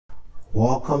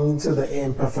Welcome to the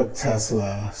Imperfect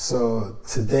Tesla. So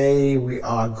today we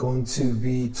are going to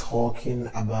be talking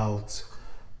about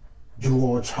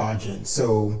dual charging.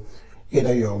 So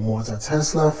either you're a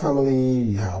multi-Tesla family,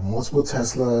 you have multiple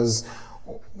Teslas,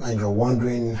 and you're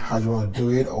wondering how you want to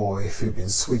do it, or if you've been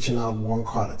switching out one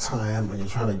car at a time and you're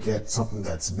trying to get something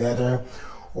that's better,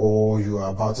 or you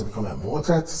are about to become a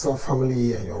multi-Tesla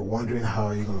family and you're wondering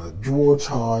how you're going to dual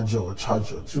charge or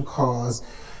charge your two cars,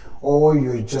 or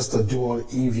you're just a dual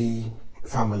EV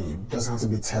family. It doesn't have to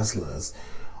be Teslas.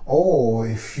 Or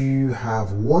if you have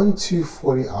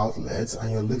 240 outlets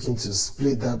and you're looking to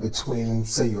split that between,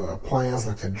 say, your appliance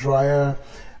like a dryer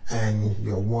and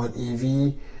your one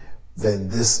EV, then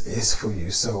this is for you.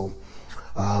 So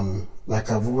like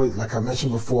I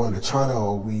mentioned before on the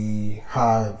channel, we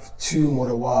have two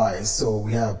Model Ys. So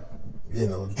we have,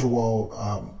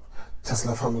 dual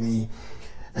Tesla family,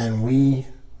 and we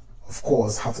of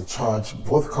course have to charge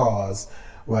both cars,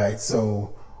 right?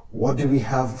 So what do we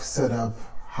have set up?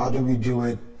 How do we do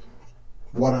it?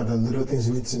 What are the little things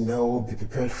you need to know, be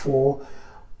prepared for?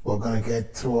 We're gonna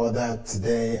get through all that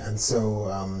today. And so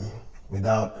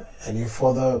without any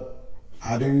further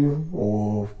ado,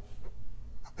 or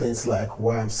things like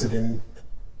where I'm sitting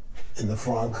in the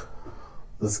front,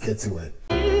 let's get to it.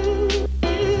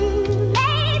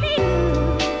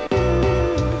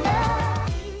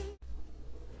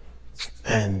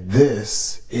 And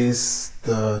this is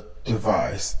the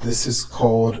device. This is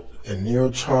called a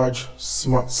NeoCharge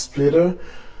Splitter.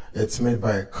 It's made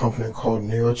by a company called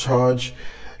NeoCharge.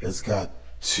 It's got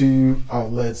two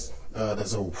outlets.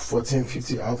 There's a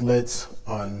 1450 outlet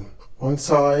on one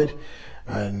side,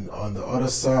 and on the other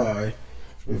side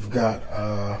we've got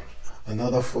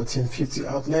another 1450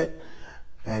 outlet,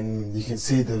 and you can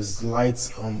see there's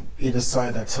lights on either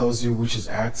side that tells you which is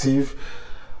active.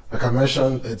 Like I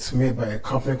mentioned, it's made by a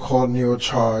company called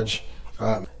NeoCharge.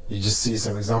 You just see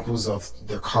some examples of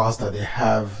the cars that they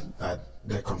have that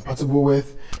they're compatible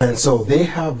with. And so they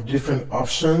have different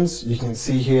options. You can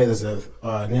see here there's a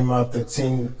NEMA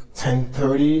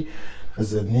 1030,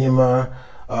 there's a NEMA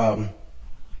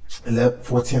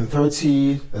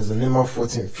 1430, there's a NEMA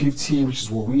 1450, which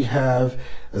is what we have.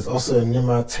 There's also a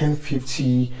NEMA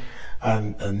 1050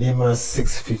 and a NEMA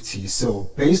 650.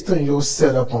 So based on your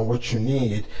setup on what you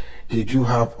need, they do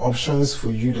have options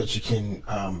for you that you can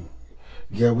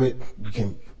get with. You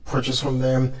can purchase from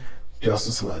them. They also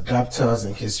sell adapters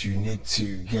in case you need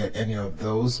to get any of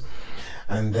those.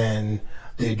 And then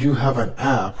they do have an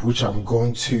app, which I'm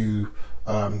going to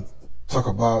talk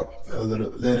about a little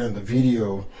later in the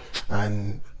video.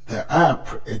 And the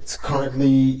app, it's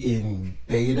currently in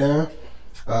beta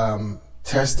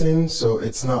testing, so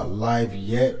it's not live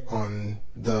yet on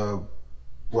the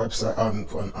website, on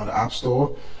the App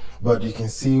Store, but you can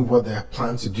see what they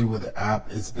plan to do with the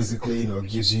app. It's basically,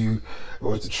 gives you a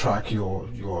way to track your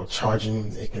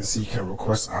charging. You can see you can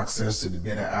request access to the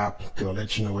beta app. They'll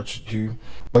let you know what you do.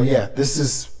 But yeah, this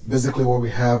is basically what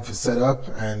we have set up,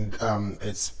 and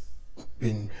it's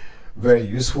been very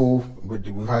useful.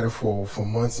 We've had it for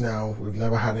months now. We've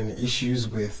never had any issues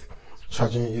with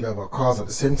charging either of our cars at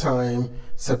the same time,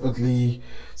 separately.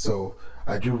 So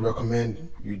I do recommend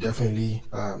you definitely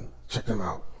check them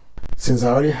out. Since I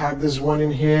already have this one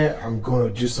in here, I'm going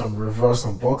to do some reverse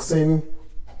unboxing,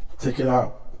 take it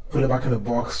out, put it back in the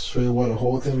box, show you what the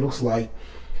whole thing looks like,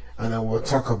 and then we'll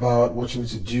talk about what you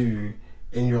need to do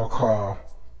in your car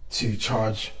to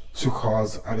charge two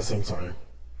cars at the same time.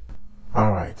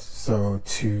 Alright, so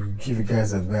to give you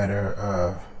guys a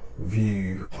better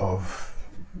view of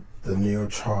the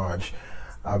NeoCharge,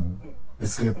 I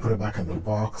basically put it back in the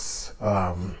box,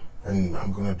 and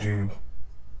I'm gonna do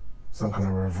some kind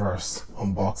of reverse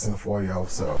unboxing for you.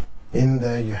 So in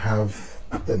there you have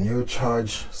the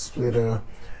NeoCharge Splitter.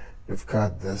 You've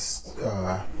got this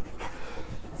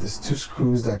these two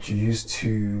screws that you use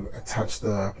to attach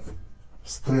the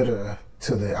splitter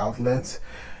to the outlet.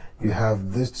 You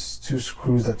have these two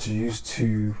screws that you use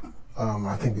to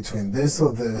I think between this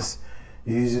or this,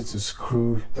 you use it to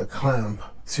screw the clamp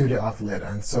to the outlet.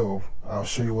 And so I'll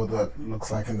show you what that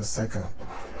looks like in a second.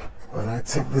 When I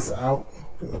take this out,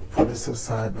 put this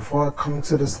aside. Before I come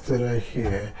to the splitter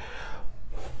here,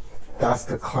 that's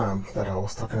the clamp that I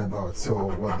was talking about.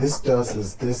 So what this does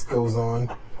is this goes on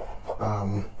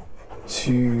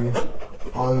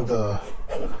the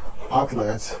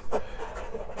outlet.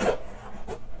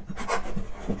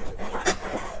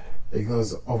 It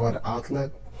goes over the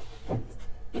outlet,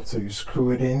 so you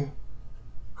screw it in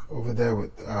over there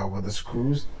with the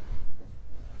screws,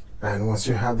 and once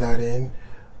you have that in,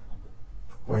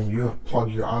 when you plug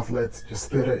your outlet, your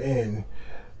splitter in,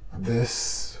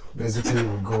 this basically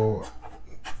will go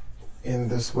in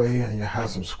this way, and you have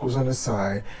some screws on the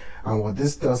side. And what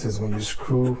this does is when you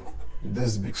screw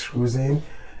this big screws in,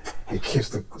 it keeps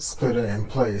the splitter in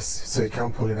place so you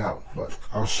can't pull it out. But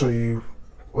I'll show you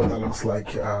what that looks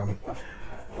like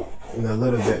in a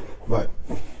little bit. But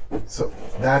so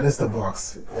that is the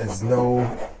box. There's no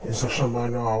instruction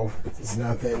manual, it's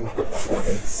nothing.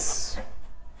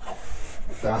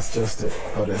 That's just it.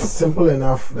 But it's simple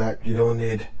enough that you don't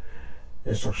need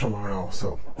instruction manual.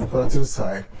 So put that to the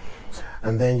side,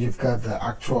 and then you've got the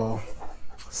actual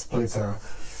splitter.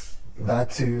 That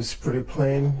too is pretty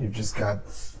plain. You've just got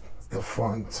the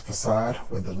front facade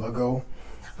with the logo,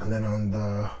 and then on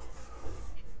the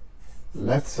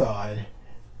left side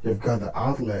you've got the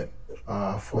outlet,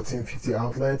 1450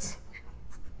 outlets,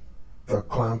 the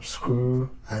clamp screw,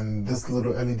 and this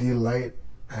little LED light.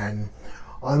 And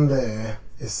on there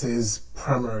it says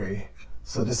primary,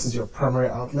 so this is your primary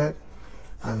outlet.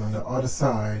 And on the other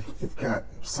side you've got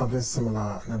something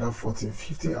similar, another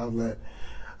 1450 outlet,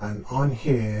 and on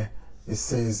here it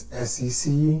says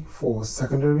SEC for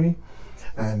secondary.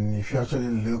 And if you actually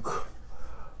look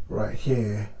right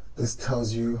here, this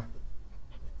tells you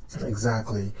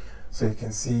exactly. So you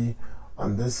can see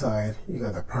on this side you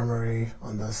got the primary,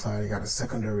 on this side you got a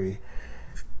secondary,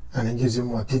 and it gives you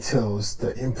more details,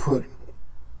 the input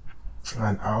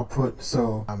and output.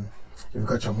 So you've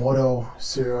got your model,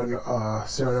 serial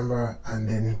number, and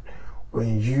then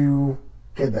when you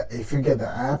get if you get the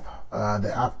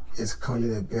app is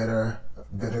currently a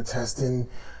beta testing,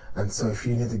 and so if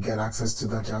you need to get access to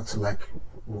that, you have to like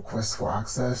request for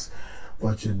access.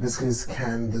 But you basically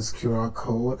scan this QR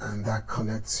code and that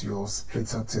connects your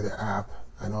splitter to the app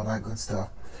and all that good stuff.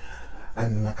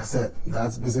 And like I said,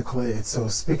 that's basically it. So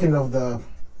speaking of the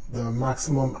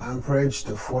maximum amperage,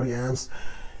 the 40 amps,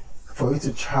 for you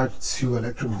to charge 2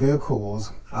 electric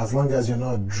vehicles, as long as you're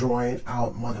not drawing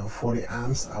out more than 40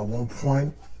 amps at one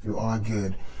point, you are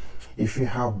good. If you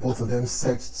have both of them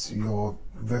set, your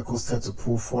vehicle set to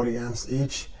pull 40 amps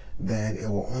each, then it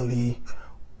will only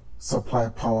supply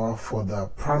power for the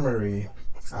primary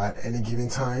at any given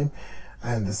time,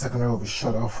 and the secondary will be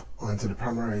shut off until the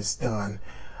primary is done.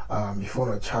 If you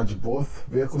want to charge both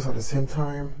vehicles at the same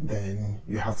time, then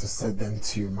you have to set them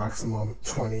to maximum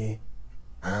 20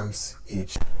 amps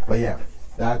each. But yeah,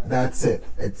 that's it.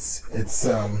 It's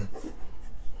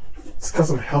got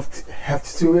some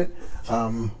heft to it.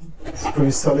 It's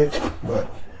pretty solid, but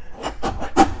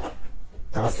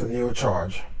that's the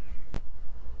NeoCharge.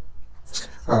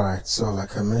 Alright, so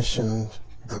like I mentioned,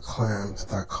 the clamp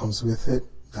that comes with it,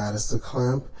 that is the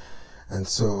clamp. And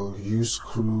so you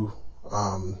screw,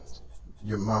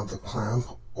 you mount the clamp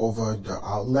over the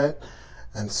outlet,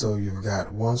 and so you've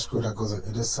got one screw that goes on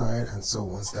either side, and so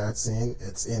once that's in,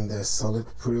 it's in there solid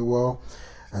pretty well.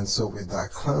 And so with that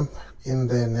clamp in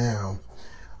there now,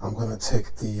 I'm gonna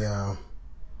take the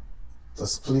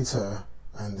splitter,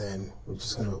 and then we're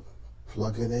just gonna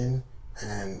plug it in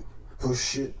and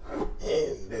push it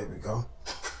in. There we go.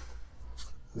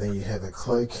 Then you hear the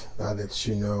click that lets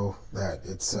you know that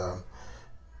it's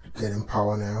getting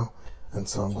power now. And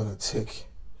so I'm going to take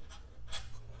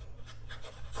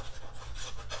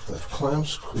the clamp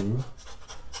screw,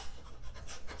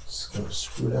 just going to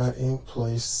screw that in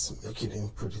place, make it in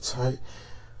pretty tight,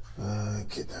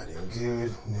 get that in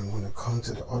good. And then I'm going to come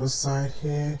to the other side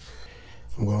here.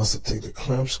 I'm going to also take the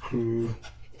clamp screw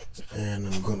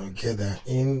and I'm going to get that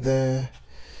in there.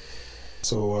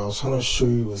 So what I was trying to show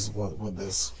you is what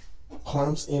this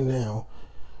clamps in now,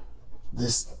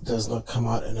 this does not come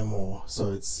out anymore.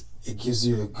 So it gives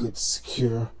you a good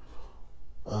secure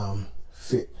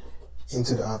fit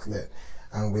into the outlet,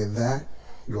 and with that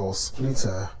your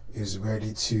splitter is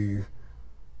ready to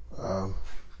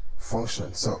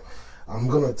function. So I'm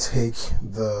gonna take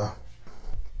the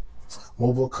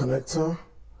mobile connector,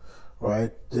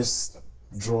 right? This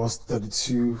draws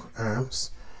 32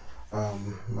 amps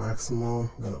maximum.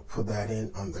 I'm gonna put that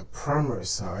in on the primary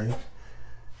side,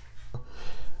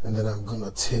 and then I'm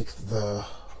gonna take the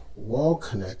wall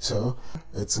connector,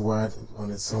 it's wired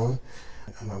on its own,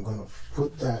 and I'm gonna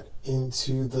put that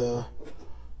into the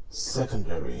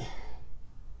secondary.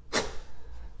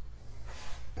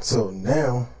 So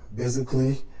now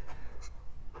basically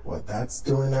what that's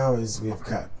doing now is we've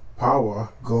got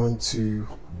power going to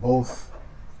both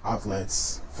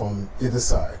outlets from either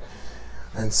side.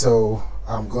 And so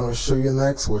I'm going to show you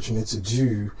next what you need to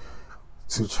do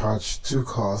to charge 2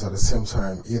 cars at the same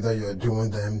time. Either you're doing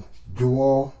them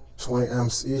dual 20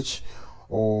 amps each,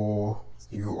 or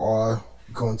you are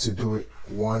going to do it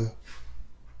one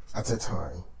at a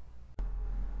time.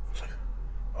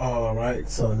 All right,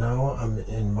 so now I'm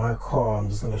in my car. I'm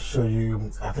just going to show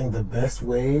you, I think the best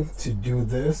way to do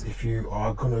this, if you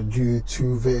are going to do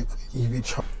two EV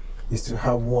charge, is to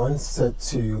have one set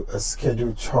to a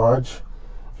scheduled charge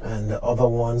and the other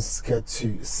one set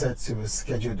to a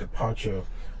scheduled departure.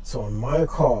 So on my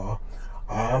car,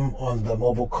 I'm on the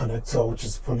mobile connector, which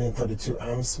is pulling 32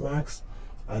 amps max,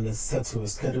 and it's set to a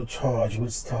scheduled charge,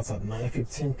 which starts at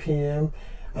 9:15 p.m.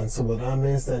 And so what that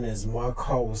means then is my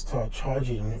car will start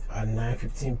charging at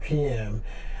 9:15 p.m.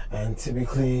 and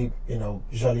typically,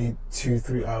 usually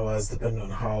 2-3 hours, depending on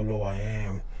how low I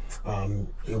am,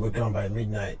 it will be done by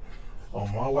midnight.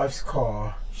 On my wife's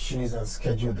car, she's on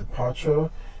scheduled departure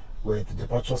with the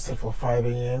departure set for 5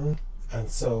 a.m. And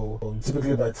so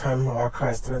typically by the time our car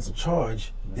is starting to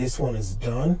charge, this one is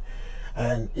done.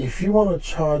 And if you want to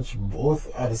charge both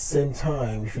at the same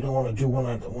time, if you don't want to do one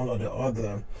or the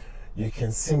other, you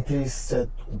can simply set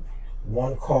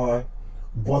both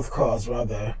cars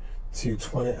rather, to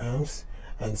 20 amps.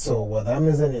 And so what that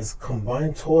means then is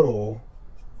combined total,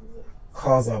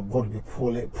 cars are going to be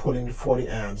pulling 40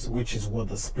 amps, which is what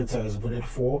the splitter is rated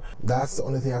for. That's the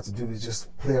only thing you have to do, is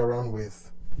just play around with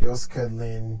your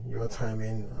scheduling, your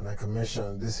timing. And like I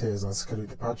mentioned, this here is on scheduled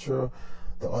departure.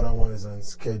 The other one is on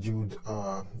scheduled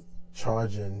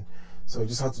charging. So you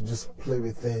just have to just play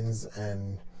with things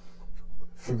and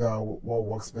figure out what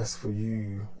works best for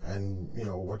you and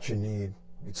what you need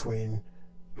between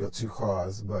your two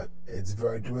cars. But it's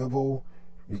very doable.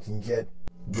 You can get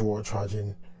dual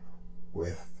charging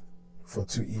for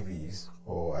two EVs,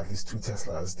 or at least two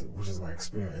Teslas, which is my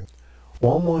experience.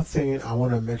 One more thing I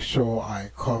want to make sure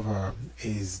I cover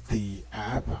is the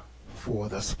app for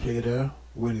the splitter,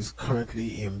 which is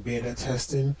currently in beta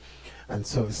testing, and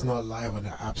so it's not live on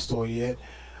the App Store yet.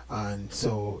 And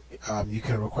so you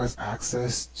can request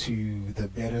access to the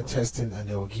beta testing and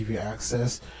they will give you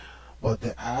access. But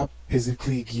the app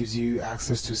basically gives you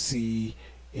access to see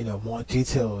more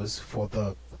details for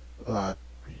the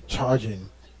charging.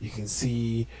 You can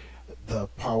see the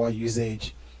power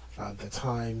usage, the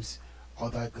times, all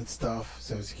that good stuff.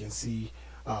 So as you can see,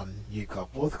 you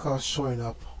got both cars showing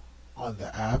up on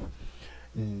the app,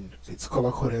 and it's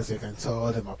color coded so you can tell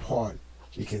them apart.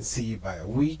 You can see by a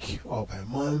week or by a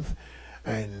month,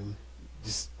 and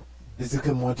just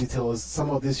basically more details. Some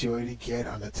of this you already get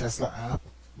on the Tesla app,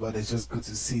 but it's just good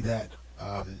to see that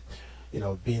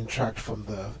being tracked from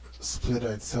the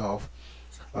splitter itself.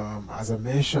 As I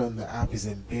mentioned, the app is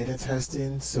in beta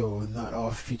testing, so not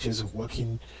all features are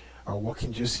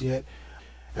working just yet.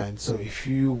 And so if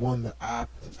you want the app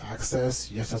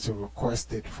access, you just have to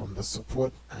request it from the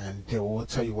support, and they will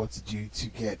tell you what to do to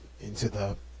get into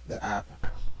the app.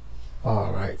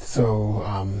 All right,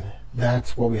 so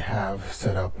that's what we have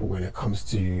set up when it comes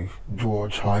to dual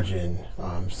charging.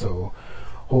 So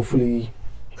hopefully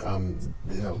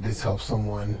this helps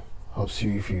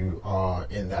you if you are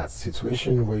in that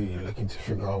situation where you're looking to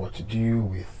figure out what to do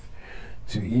with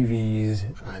two EVs.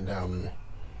 And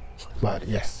but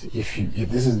yes, if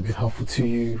this has been helpful to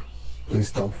you,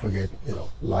 please don't forget,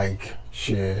 like,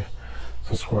 share,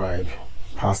 subscribe,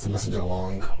 pass the message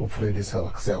along. Hopefully this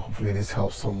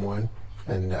helps someone,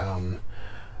 and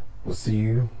we'll see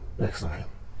you next time.